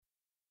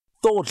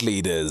Thought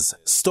leaders,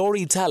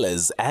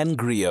 storytellers, and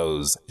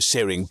griots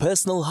sharing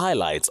personal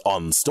highlights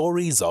on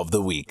Stories of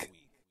the Week.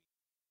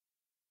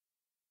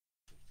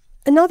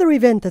 Another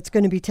event that's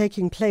going to be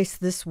taking place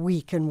this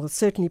week and will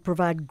certainly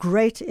provide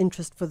great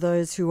interest for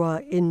those who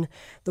are in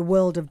the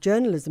world of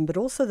journalism, but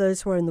also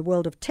those who are in the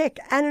world of tech,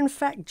 and in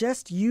fact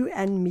just you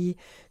and me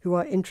who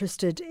are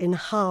interested in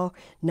how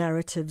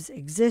narratives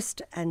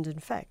exist and in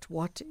fact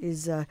what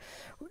is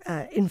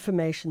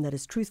information that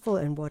is truthful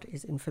and what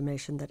is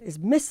information that is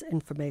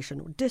misinformation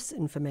or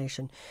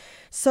disinformation.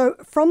 So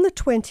from the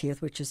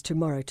 20th, which is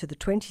tomorrow, to the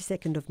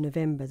 22nd of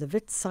November, the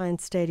Wits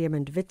Science Stadium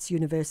and Wits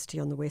University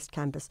on the West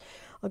Campus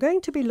are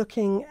going to be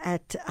looking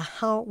at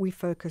how we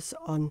focus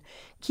on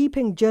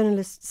keeping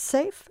journalists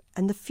safe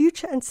and the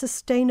future and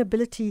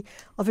sustainability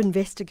of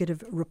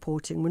investigative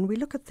reporting when we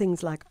look at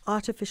things like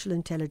artificial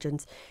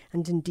intelligence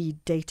and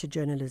indeed data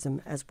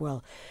journalism as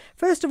well.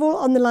 First of all,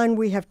 on the line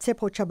we have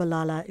Tshepo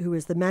Tshabalala, who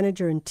is the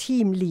manager and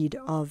team lead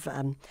of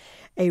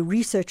a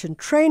research and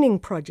training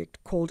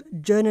project called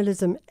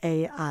Journalism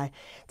AI.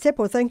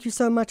 Tshepo, thank you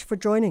so much for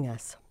joining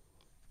us.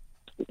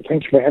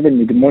 Thank you for having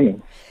me. Good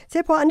morning.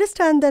 Tshepo, I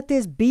understand that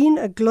there's been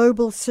a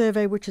global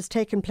survey which has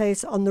taken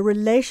place on the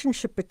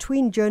relationship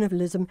between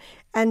journalism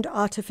and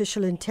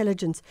artificial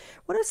intelligence.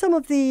 What are some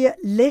of the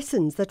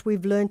lessons that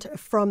we've learned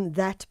from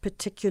that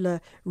particular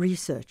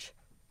research?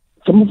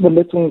 Some of the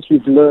lessons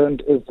we've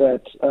learned is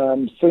that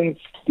since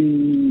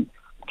the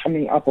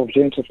coming up of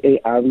generative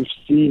AI, we've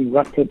seen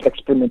rapid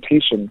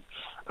experimentation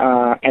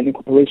and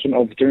incorporation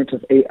of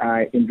generative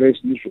AI in various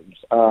newsrooms.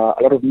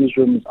 A lot of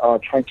newsrooms are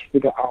trying to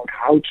figure out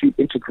how to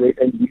integrate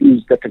and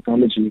use the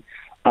technology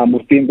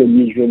within the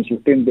newsrooms,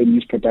 within the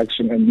news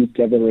production and news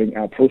gathering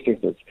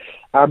processes.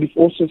 We've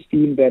also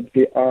seen that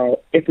there are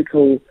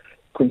ethical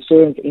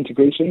concerns,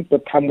 integrations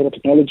that come with the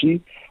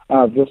technology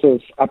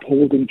versus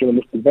upholding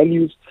journalistic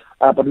values.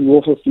 But we've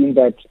also seen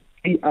that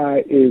AI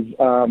is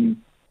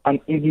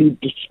unevenly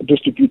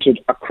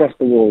distributed across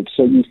the world.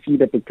 So you see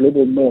that the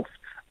global north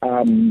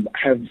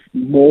have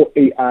more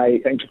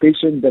AI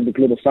integration than the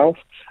global south.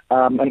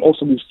 And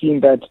also we've seen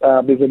that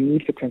there's a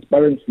need for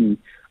transparency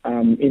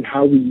in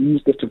how we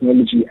use this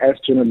technology as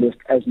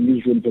journalists, as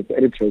newsrooms, as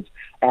editors,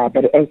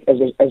 but as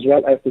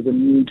well as there's a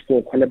need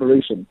for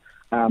collaboration,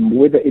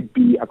 whether it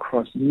be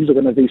across news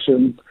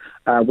organizations,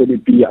 whether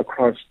it be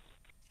across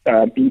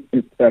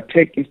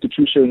tech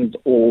institutions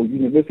or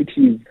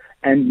universities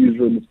and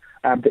newsrooms.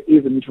 There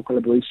is a need for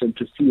collaboration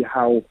to see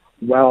how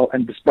well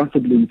and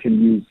responsibly we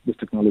can use this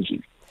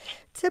technology.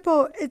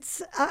 Tshepo,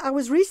 I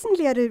was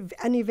recently at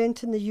an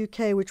event in the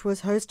UK which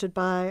was hosted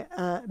by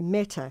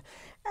Meta,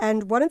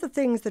 and one of the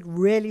things that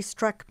really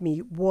struck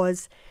me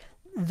was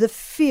the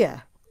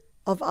fear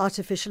of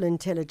artificial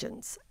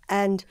intelligence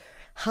and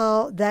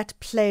how that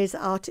plays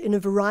out in a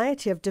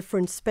variety of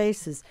different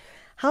spaces.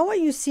 How are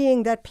you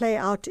seeing that play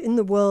out in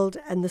the world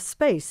and the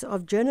space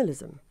of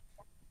journalism?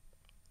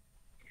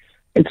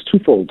 It's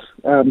twofold.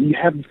 You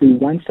have the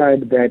one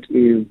side that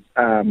is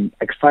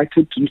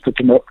excited to use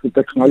the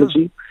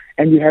technology,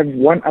 and you have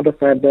one other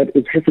side that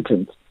is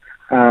hesitant.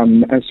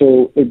 And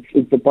so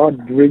it's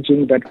about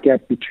bridging that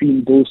gap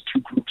between those two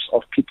groups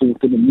of people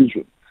within the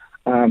newsroom.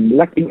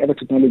 Like any other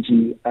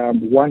technology,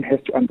 one has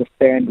to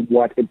understand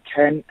what it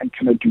can and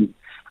cannot do.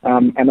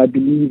 And I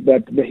believe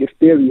that the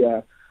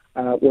hysteria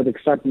or the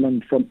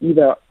excitement from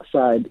either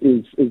side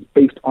is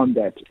based on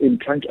that, in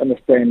trying to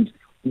understand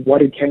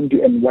what it can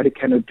do and what it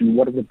cannot do,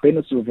 what are the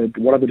benefits of it,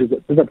 what are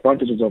the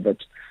disadvantages of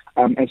it.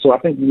 And so I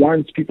think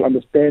once people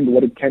understand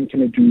what it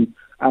cannot do,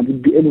 we'll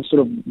be able to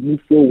sort of move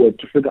forward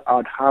to figure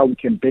out how we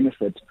can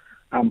benefit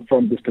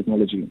from this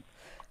technology.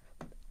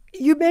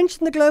 You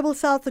mentioned the global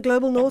south, the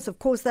global north. Of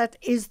course, that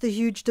is the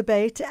huge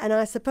debate. And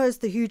I suppose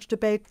the huge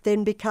debate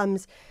then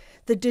becomes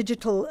the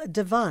digital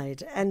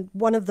divide. And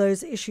one of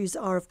those issues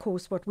are, of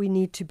course, what we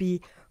need to be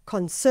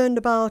concerned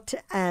about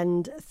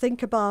and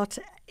think about.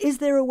 Is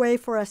there a way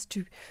for us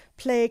to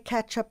play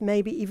catch up,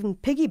 maybe even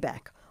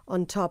piggyback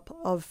on top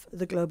of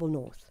the global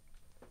north?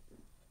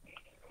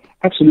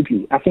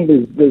 Absolutely. I think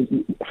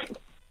the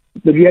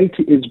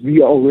reality is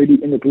we are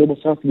already in the global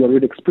south. We are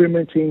already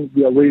experimenting.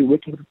 We are already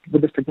working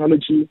with this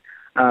technology.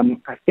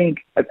 I think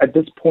at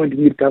this point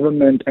we need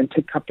government and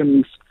tech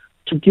companies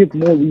to give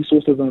more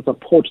resources and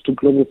support to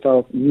global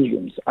south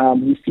newsrooms.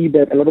 We see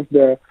that a lot of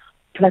the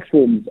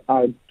platforms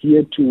are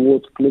geared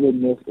towards global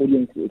north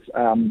audiences.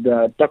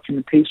 The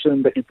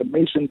documentation, the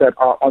information that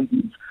are on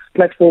these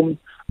platforms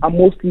are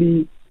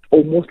mostly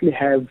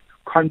have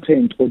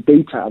content or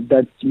data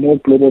that's more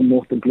global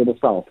north than global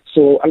south.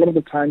 So a lot of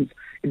the times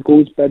it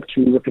goes back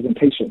to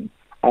representation.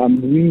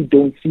 We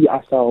don't see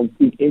ourselves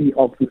in any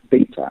of this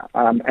data.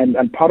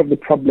 And part of the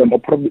problem or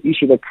part of the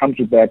issue that comes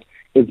with that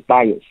is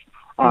bias.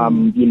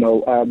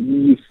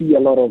 You see a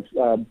lot of,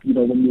 when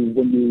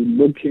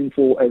you're looking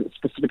for a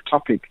specific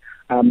topic,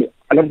 a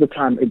lot of the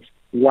time it's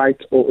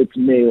white or it's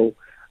male,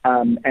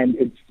 and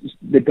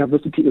the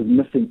diversity is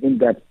missing in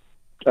that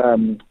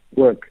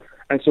work.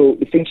 And so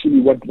essentially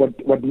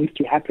what needs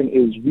to happen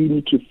is we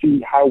need to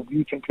see how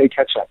we can play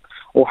catch up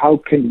or how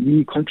can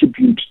we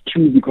contribute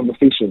to the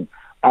conversation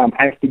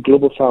as the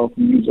global south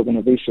news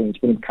organizations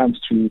when it comes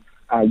to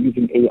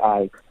using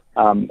AI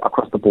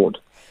across the board.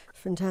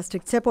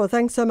 Fantastic. Tshepo,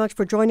 thanks so much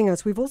for joining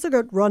us. We've also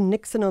got Ron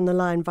Nixon on the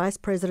line, Vice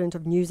President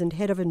of News and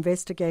Head of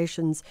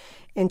Investigations,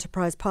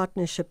 Enterprise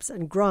Partnerships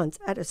and Grants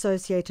at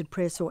Associated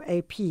Press, or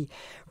AP.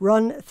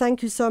 Ron,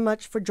 thank you so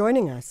much for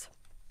joining us.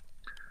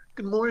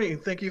 Good morning.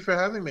 Thank you for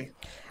having me.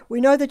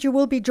 We know that you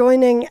will be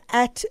joining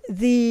at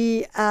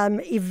the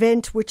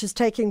event which is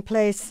taking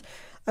place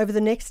over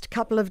the next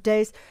couple of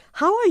days.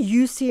 How are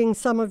you seeing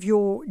some of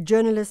your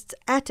journalists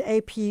at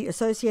AP,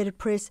 Associated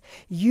Press,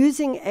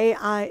 using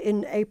AI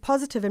in a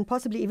positive and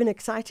possibly even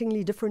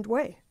excitingly different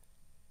way?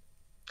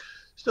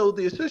 So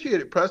the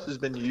Associated Press has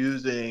been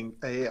using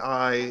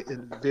AI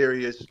in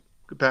various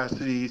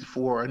capacities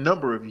for a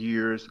number of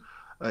years,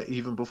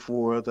 even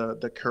before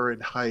the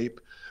current hype,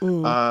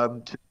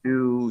 to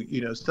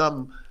do,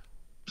 some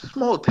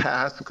small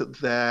tasks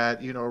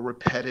that, are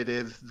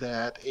repetitive,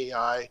 that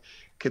AI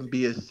can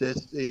be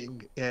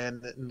assisting in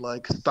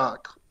like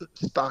stock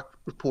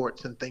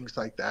reports and things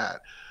like that.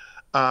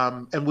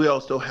 And we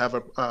also have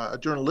a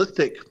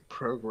journalistic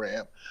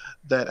program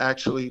that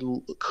actually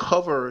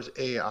covers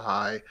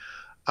AI.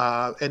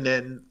 And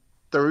then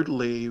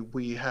thirdly,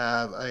 we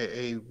have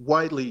a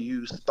widely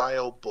used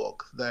style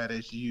book that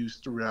is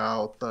used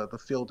throughout the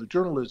field of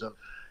journalism.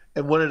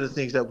 And one of the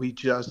things that we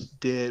just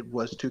did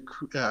was to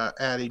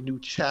add a new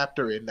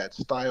chapter in that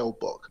style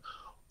book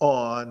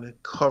on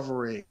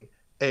covering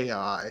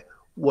AI.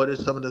 What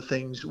is some of the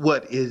things?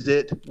 What is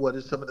it? What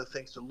is some of the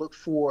things to look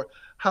for?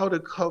 How to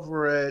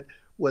cover it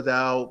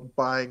without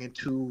buying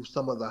into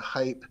some of the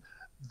hype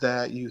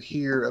that you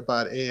hear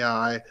about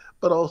AI,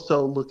 but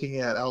also looking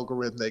at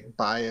algorithmic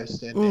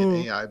bias and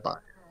AI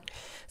bias.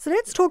 So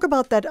let's talk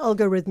about that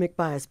algorithmic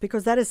bias,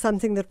 because that is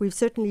something that we've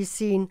certainly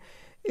seen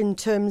in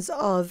terms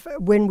of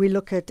when we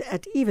look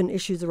at even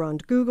issues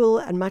around Google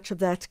and much of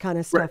that kind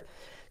of stuff. Right.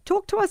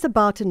 Talk to us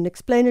about it and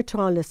explain it to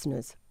our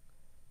listeners.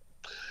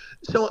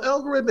 So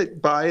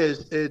algorithmic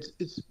bias,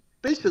 it's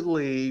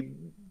basically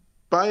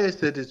bias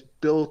that is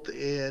built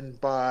in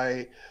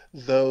by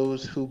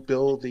those who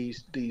build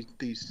these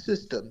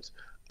systems.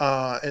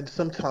 And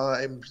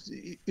sometimes,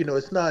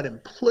 it's not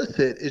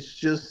implicit. It's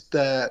just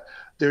that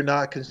they're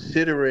not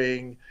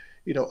considering,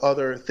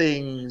 other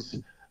things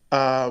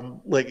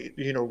like,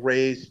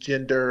 race,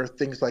 gender,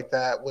 things like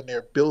that when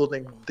they're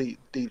building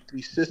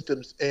these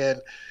systems. And,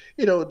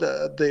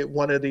 the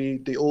one of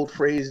the old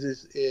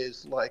phrases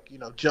is like,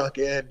 junk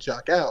in,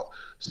 junk out.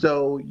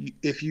 So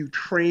if you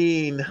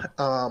train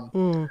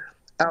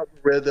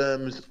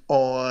algorithms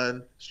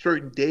on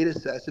certain data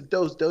sets, if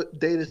those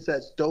data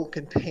sets don't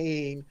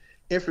contain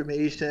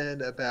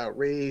information about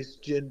race,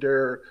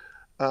 gender,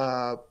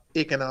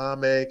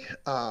 economic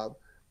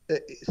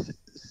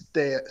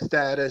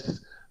status,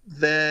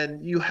 then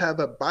you have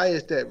a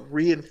bias that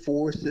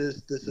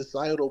reinforces the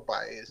societal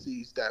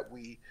biases that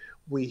we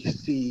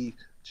see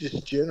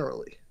just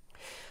generally.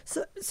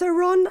 So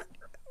Ron,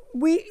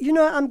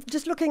 I'm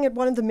just looking at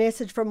one of the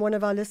message from one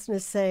of our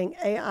listeners saying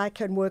AI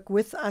can work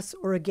with us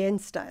or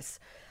against us.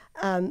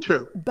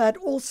 True. But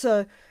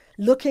also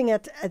looking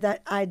at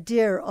that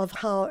idea of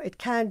how it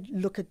can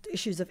look at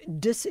issues of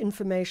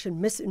disinformation,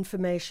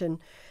 misinformation,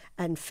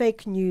 and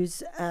fake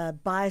news,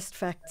 biased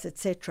facts,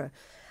 etc.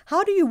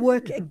 How do you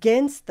work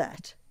against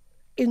that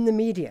in the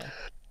media?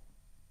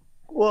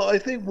 Well, I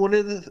think one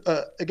of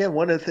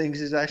the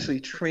things is actually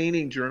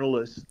training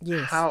journalists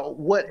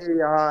what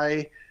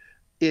AI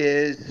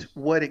is,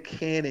 what it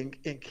can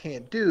and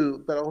can't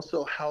do, but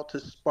also how to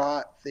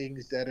spot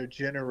things that are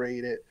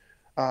generated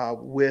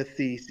with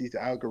these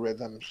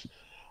algorithms.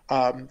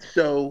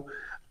 So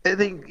I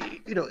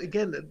think,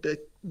 again,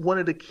 one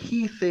of the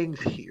key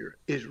things here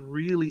is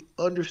really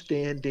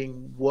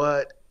understanding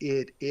what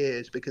it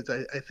is, because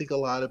I think a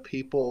lot of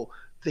people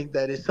think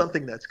that is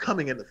something that's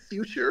coming in the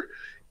future,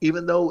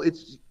 even though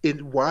it's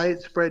in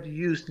widespread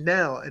use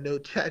now. I know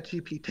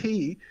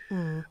ChatGPT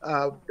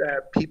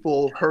that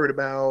people heard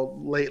about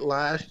late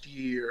last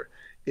year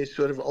is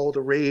sort of all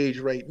the rage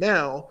right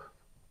now,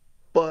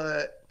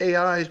 but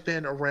AI has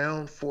been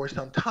around for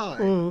some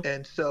time.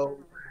 And so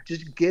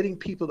just getting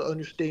people to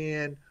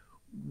understand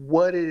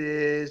what it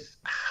is,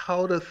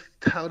 how to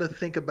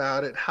think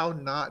about it, how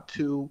not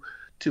to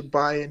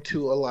buy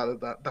into a lot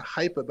of the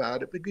hype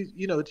about it, because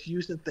it's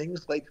used in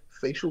things like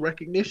facial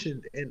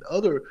recognition and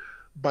other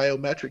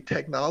biometric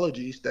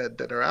technologies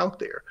that are out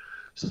there.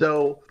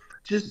 So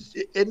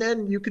and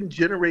then you can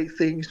generate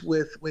things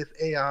with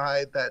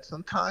AI that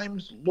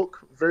sometimes look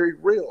very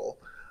real,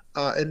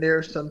 and there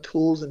are some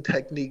tools and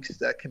techniques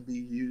that can be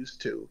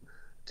used to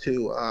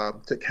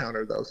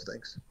counter those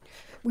things.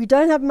 We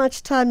don't have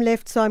much time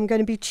left, so I'm going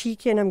to be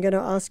cheeky and I'm going to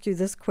ask you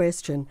this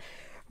question.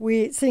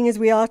 Seeing as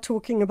we are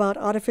talking about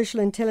artificial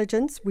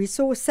intelligence, we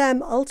saw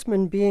Sam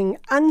Altman being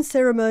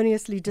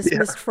unceremoniously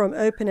dismissed from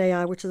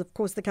OpenAI, which is, of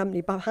course, the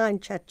company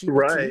behind ChatGPT.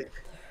 Right.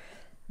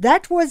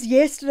 That was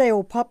yesterday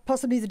or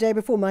possibly the day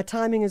before. My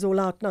timing is all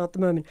out now at the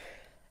moment.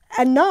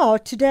 And now,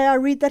 today, I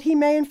read that he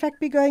may, in fact,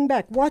 be going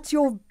back. What's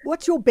your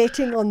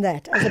betting on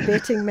that as a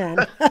betting man?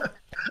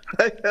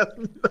 I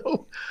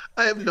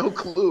have no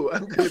clue.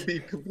 I'm going to be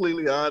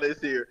completely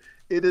honest here.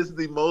 It is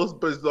the most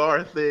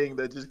bizarre thing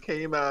that just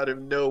came out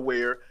of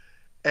nowhere,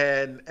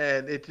 and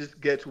it just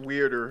gets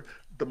weirder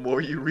the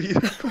more you read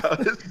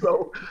about it.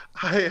 So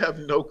I have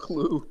no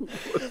clue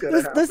what's going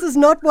to happen. This is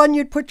not one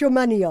you'd put your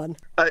money on.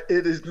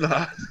 It is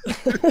not.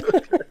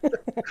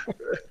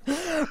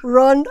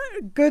 Ron,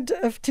 good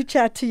to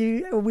chat to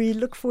you. We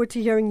look forward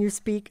to hearing you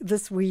speak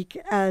this week,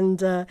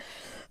 and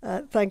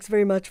thanks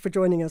very much for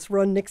joining us.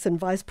 Ron Nixon,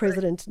 Vice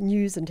President,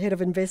 News and Head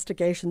of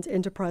Investigations,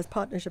 Enterprise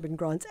Partnership and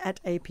Grants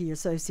at AP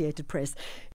Associated Press.